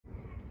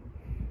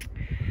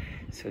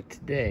So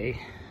today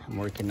I'm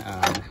working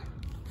on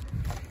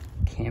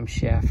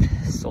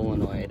Camshaft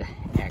Solenoid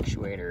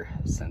Actuator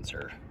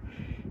Sensor,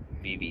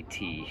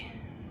 VVT.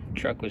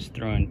 Truck was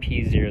throwing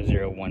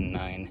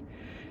P0019.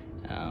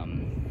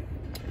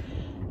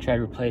 Tried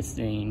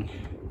replacing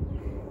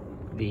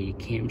the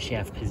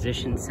camshaft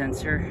position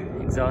sensor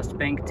exhaust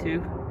bank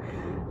too.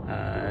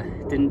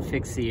 Didn't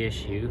fix the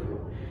issue.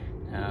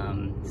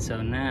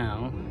 So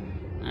now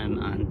I'm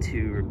on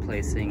to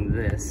replacing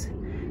this.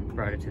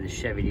 Brought it to the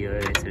Chevy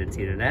dealer. They said it's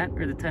either that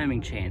or the timing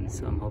chain,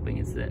 so I'm hoping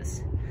it's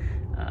this.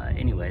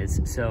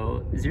 Anyways,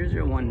 so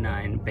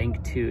 0019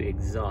 bank 2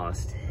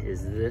 exhaust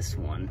is this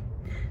one.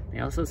 They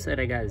also said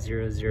I got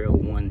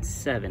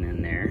 0017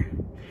 in there.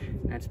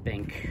 That's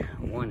bank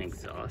 1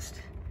 exhaust,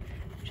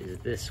 which is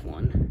this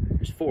one.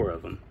 There's 4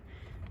 of them.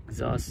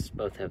 Exhausts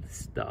both have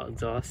the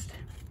exhaust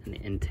and the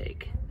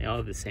intake. They all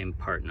have the same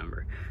part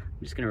number.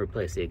 I'm just gonna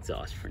replace the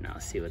exhaust for now,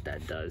 see what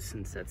that does,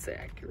 since that's the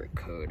accurate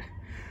code.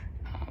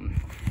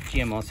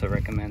 GM also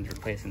recommends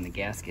replacing the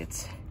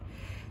gaskets,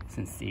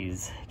 since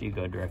these do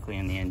go directly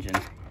in the engine.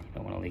 You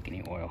don't want to leak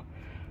any oil.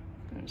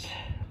 There's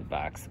the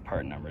box, the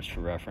part numbers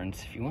for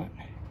reference if you want.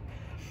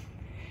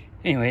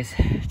 Anyways,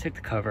 took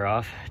the cover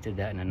off. Did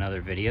that in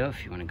another video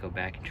if you want to go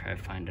back and try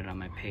to find it on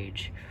my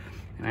page.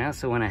 And I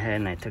also went ahead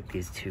and I took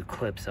these 2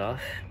 clips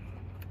off.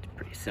 It's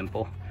pretty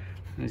simple.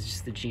 It's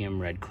just the GM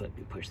red clip.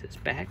 You push this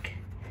back,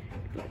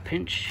 a little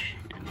pinch,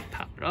 and you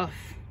pop it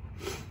off.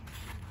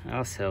 I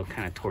also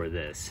kind of tore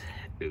this.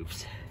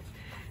 Oops.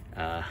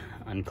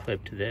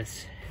 Unclipped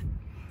this,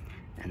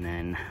 and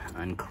then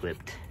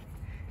unclipped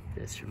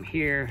this from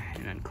here,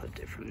 and unclipped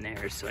it from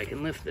there, so I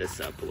can lift this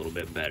up a little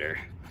bit better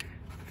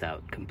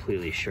without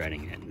completely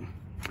shredding it.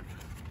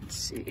 Let's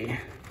see.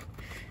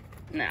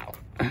 Now,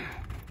 it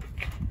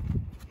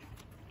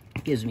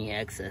gives me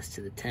access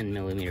to the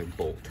 10mm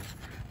bolt.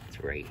 It's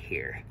right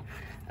here.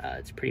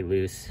 It's pretty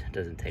loose. It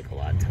doesn't take a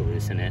lot to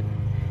loosen it.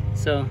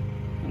 So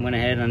I went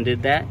ahead and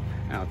undid that.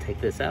 I'll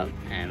take this out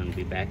and I'll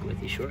be back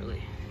with you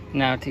shortly.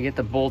 Now to get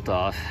the bolt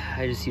off,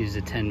 I just used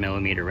a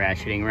 10mm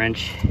ratcheting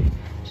wrench.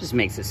 Just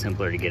makes it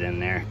simpler to get in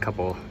there. A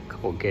couple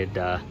good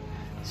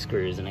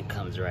screws and it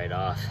comes right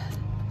off.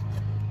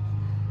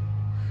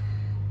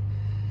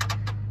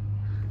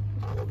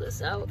 Pull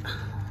this out,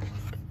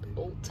 get the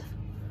bolt,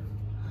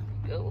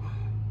 go.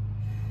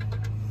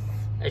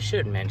 I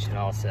should mention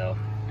also,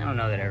 I don't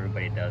know that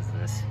everybody does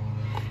this,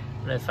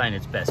 but I find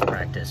it's best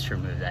practice to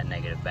remove that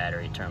negative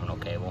battery terminal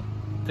cable.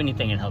 If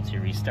anything, it helps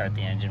you restart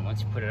the engine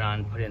once you put it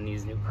on, put in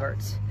these new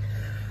parts.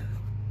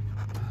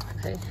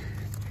 Okay,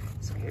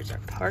 so here's our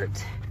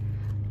part.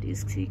 You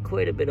see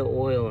quite a bit of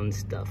oil and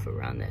stuff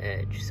around the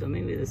edge, so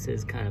maybe this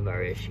is kind of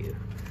our issue.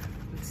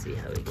 Let's see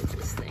how we get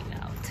this thing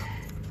out.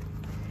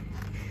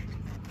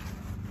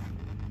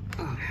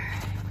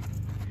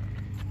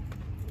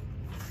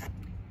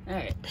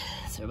 Alright,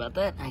 sorry about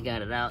that. I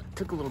got it out.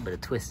 Took a little bit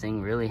of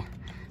twisting, really,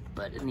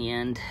 but in the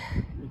end,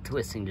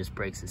 twisting just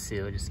breaks the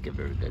seal. Just give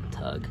her a good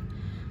tug.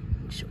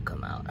 She'll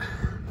come out.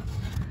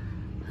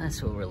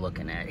 That's what we're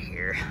looking at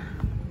here.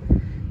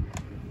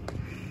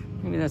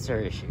 Maybe that's our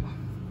issue.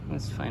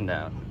 Let's find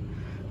out.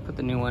 Put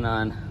the new one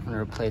on. I'm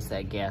gonna replace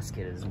that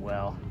gasket as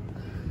well.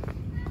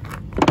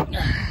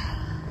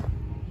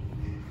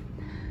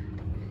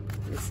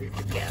 This is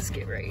the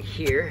gasket right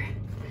here.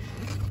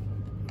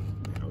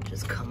 It'll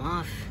just come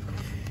off.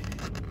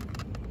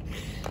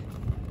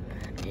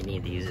 You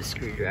need to use a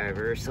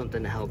screwdriver or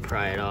something to help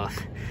pry it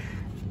off.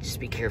 Just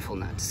be careful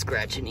not to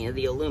scratch any of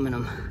the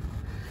aluminum.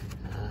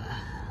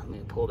 Let me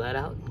pull that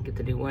out and get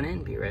the new one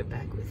in. Be right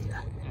back with you.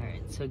 All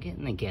right, so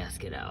getting the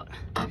gasket out.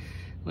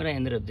 What I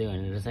ended up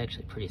doing, it was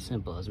actually pretty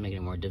simple. I was making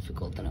it more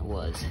difficult than it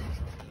was.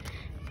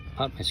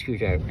 Pop my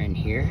screwdriver in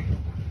here,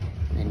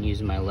 and then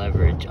use my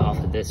leverage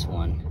off of this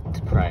one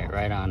to pry it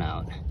right on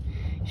out.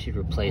 You should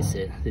replace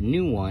it. The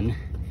new one,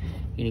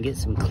 you're gonna get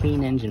some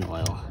clean engine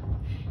oil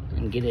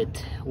and get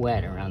it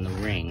wet around the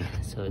ring,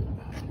 so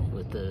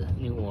with the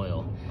new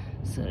oil,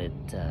 so it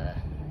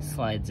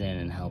slides in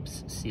and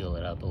helps seal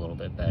it up a little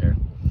bit better.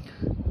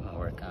 I'll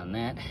work on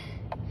that.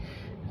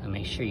 I'll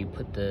make sure you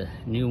put the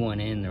new one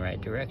in the right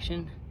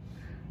direction.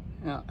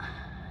 Now,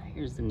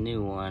 here's the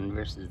new one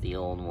versus the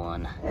old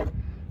one.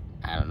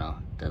 I don't know,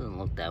 doesn't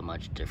look that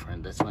much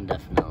different. This one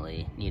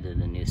definitely needed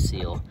a new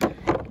seal. You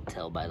can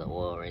tell by the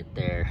oil right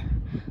there.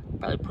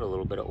 Probably put a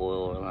little bit of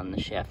oil on the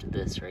shaft of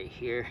this right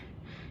here,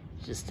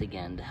 just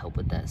again to help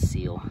with that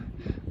seal.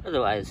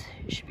 Otherwise,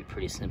 it should be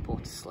pretty simple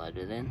to slide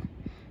it in,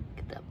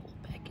 get that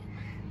bolt back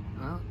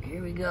in. Well,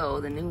 here we go,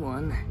 the new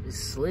one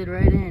just slid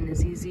right in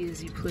as easy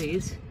as you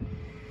please.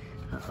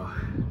 Uh-oh,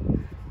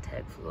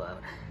 tag flew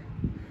out.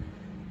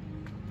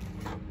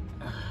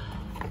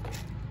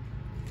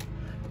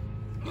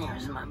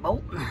 Here's my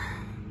bolt.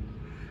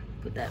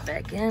 Put that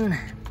back in.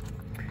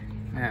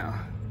 Now,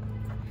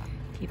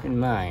 keep in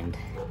mind,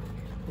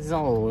 this is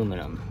all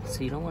aluminum,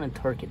 so you don't want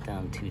to torque it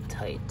down too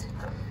tight.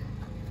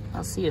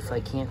 I'll see if I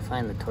can't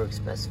find the torque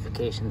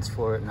specifications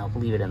for it, and I'll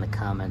leave it in the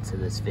comments of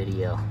this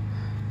video.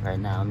 Right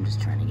now, I'm just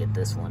trying to get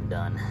this one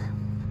done.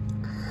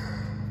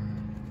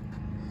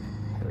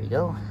 Here we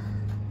go.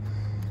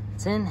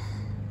 It's in.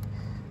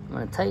 I'm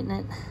gonna tighten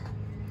it.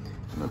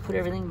 I'm gonna put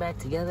everything back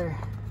together.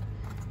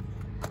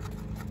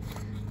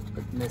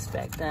 Put this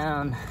back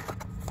down.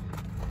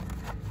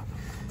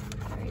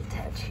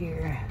 Reattach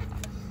here.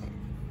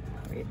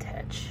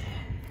 Reattach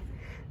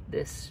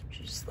this.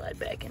 Just slide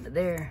back into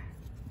there.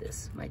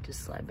 This might just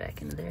slide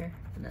back into there.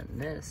 And then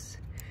this.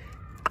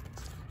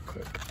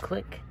 Click,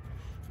 click.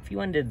 If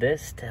you undid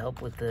this to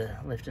help with the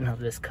lifting of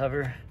this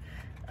cover,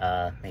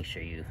 make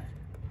sure you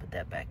put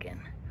that back in.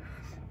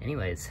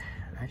 Anyways,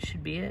 that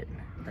should be it.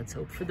 Let's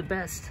hope for the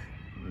best,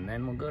 and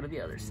then we'll go to the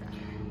other side.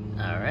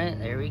 All right,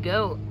 there we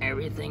go.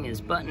 Everything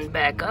is buttoned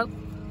back up.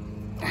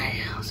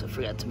 I also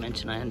forgot to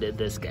mention I undid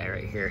this guy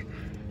right here.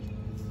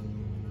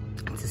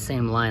 It's the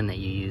same line that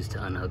you use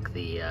to unhook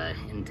the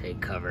intake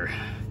cover,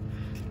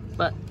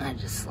 but it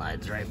just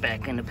slides right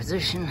back into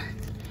position,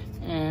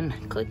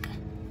 and click,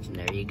 and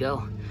there you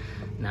go.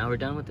 Now we're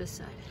done with this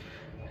side.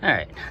 All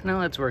right, now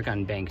let's work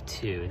on bank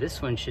 2.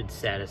 This one should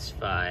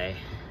satisfy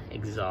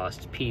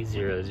exhaust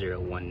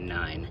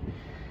P0019.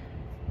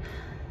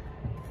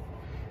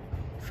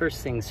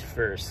 First things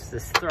first,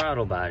 this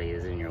throttle body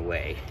is in your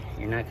way.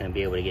 You're not gonna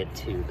be able to get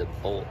to the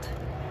bolt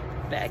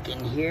back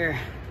in here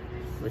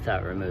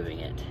without removing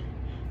it.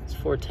 It's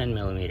 410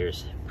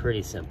 millimeters,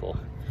 pretty simple.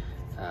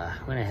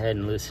 Went ahead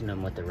and loosened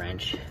them with the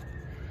wrench.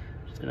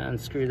 Just gonna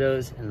unscrew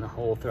those, and the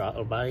whole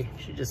throttle body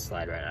should just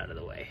slide right out of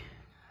the way.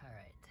 All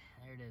right,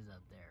 there it is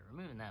up there.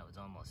 Removing that was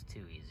almost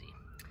too easy.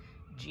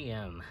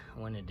 GM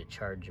wanted to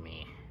charge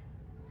me,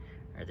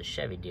 or the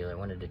Chevy dealer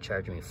wanted to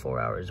charge me 4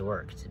 hours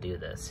work to do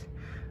this.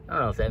 I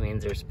don't know if that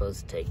means they're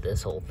supposed to take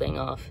this whole thing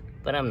off,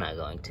 but I'm not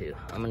going to.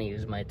 I'm gonna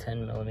use my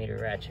 10 millimeter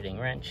ratcheting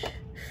wrench.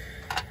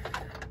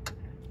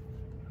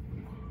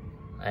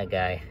 That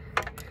guy,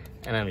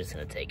 and I'm just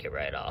gonna take it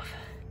right off.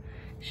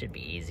 Should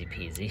be easy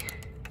peasy.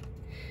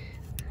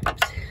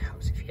 Oops,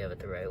 helps if you have it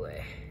the right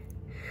way.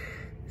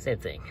 Same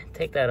thing,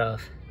 take that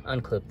off,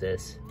 unclip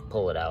this,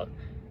 pull it out.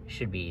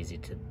 Should be easy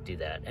to do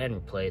that, and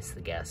replace the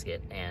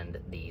gasket and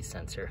the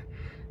sensor.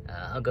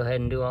 I'll go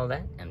ahead and do all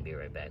that and be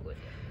right back with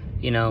you.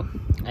 You know,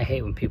 I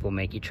hate when people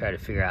make you try to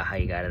figure out how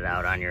you got it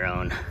out on your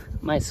own.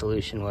 My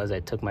solution was I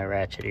took my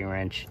ratcheting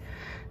wrench,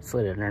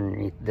 slid it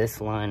underneath this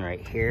line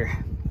right here,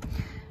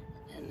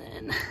 and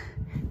then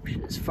pushed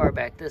it as far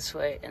back this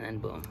way, and then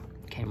boom,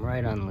 came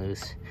right on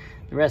loose.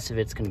 The rest of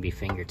it's gonna be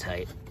finger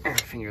tight, or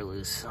finger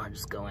loose, so I'll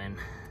just go in,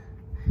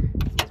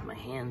 use my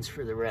hands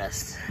for the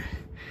rest,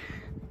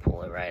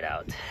 pull it right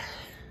out.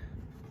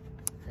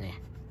 See?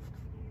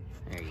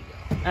 There you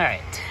go. All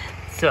right,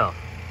 so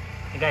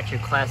I got your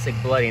classic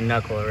bloody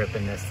knuckle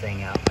ripping this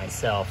thing out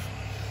myself.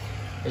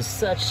 There's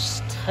such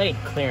tight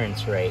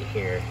clearance right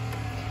here.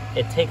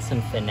 It takes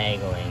some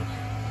finagling.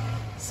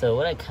 So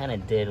what I kind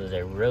of did was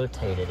I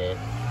rotated it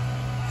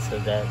so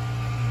that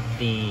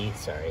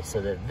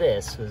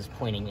this was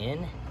pointing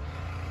in.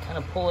 Kind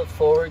of pull it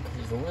forward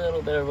because there's a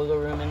little bit of wiggle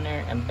room in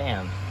there, and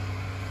bam,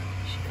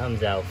 she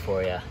comes out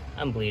for you.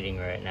 I'm bleeding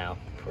right now.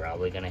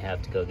 Probably gonna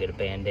have to go get a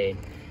Band-Aid.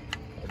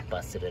 I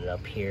busted it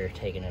up here,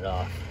 taking it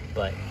off,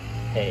 but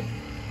hey,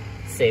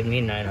 saved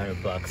me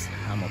 900 bucks.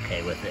 I'm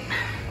okay with it.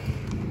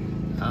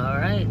 All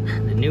right,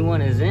 the new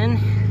one is in.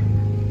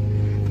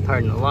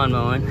 Pardon the lawn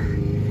mowing.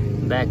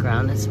 In the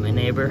background, that's my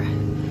neighbor.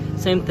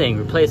 Same thing,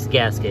 replace the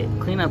gasket.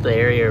 Clean up the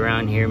area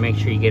around here, make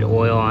sure you get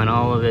oil on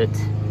all of it.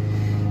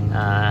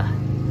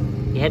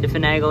 You had to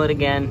finagle it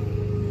again,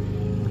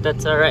 but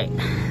that's all right.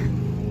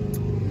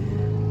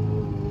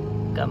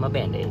 Got my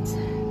Band-Aids.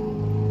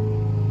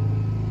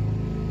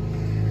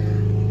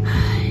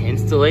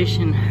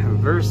 Installation,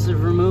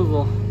 reversive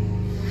removal.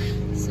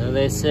 So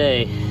they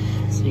say.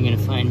 So you're gonna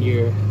find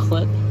your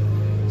clip.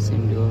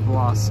 Seem to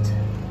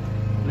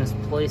have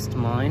misplaced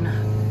mine.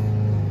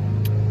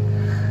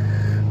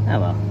 Oh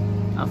well,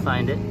 I'll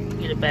find it,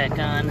 get it back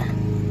on.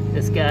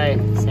 This guy,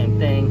 same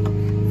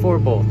thing, 4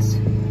 bolts.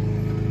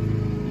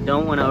 You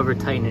don't want to over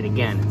tighten it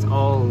again. It's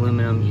all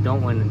aluminum. You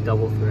don't want to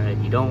double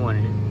thread. You don't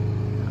want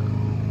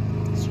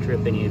to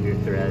strip any of your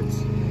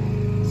threads.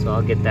 So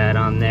I'll get that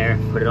on there,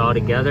 put it all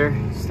together,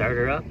 start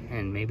her up,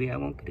 and maybe I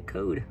won't get a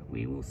code.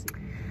 We will see.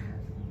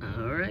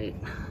 All right,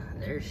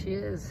 there she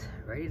is,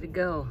 ready to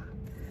go.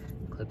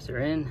 Clips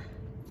are in,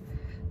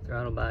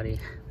 throttle body.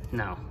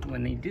 Now,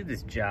 when they do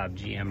this job,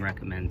 GM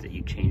recommends that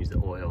you change the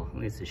oil. At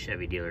least the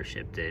Chevy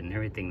dealership did, and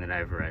everything that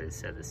I've read has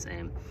said the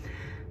same.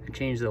 I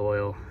changed the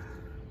oil,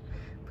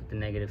 put the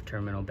negative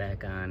terminal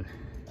back on.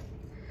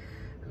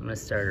 I'm gonna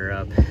start her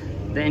up.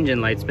 The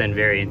engine light's been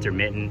very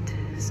intermittent,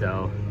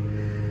 so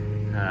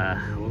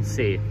we'll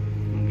see.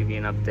 I'll give you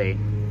an update.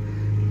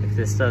 If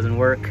this doesn't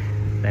work,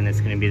 then it's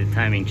gonna be the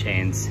timing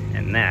chains,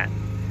 and that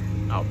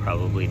I'll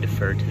probably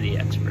defer to the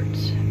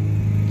experts.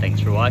 Thanks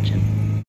for watching.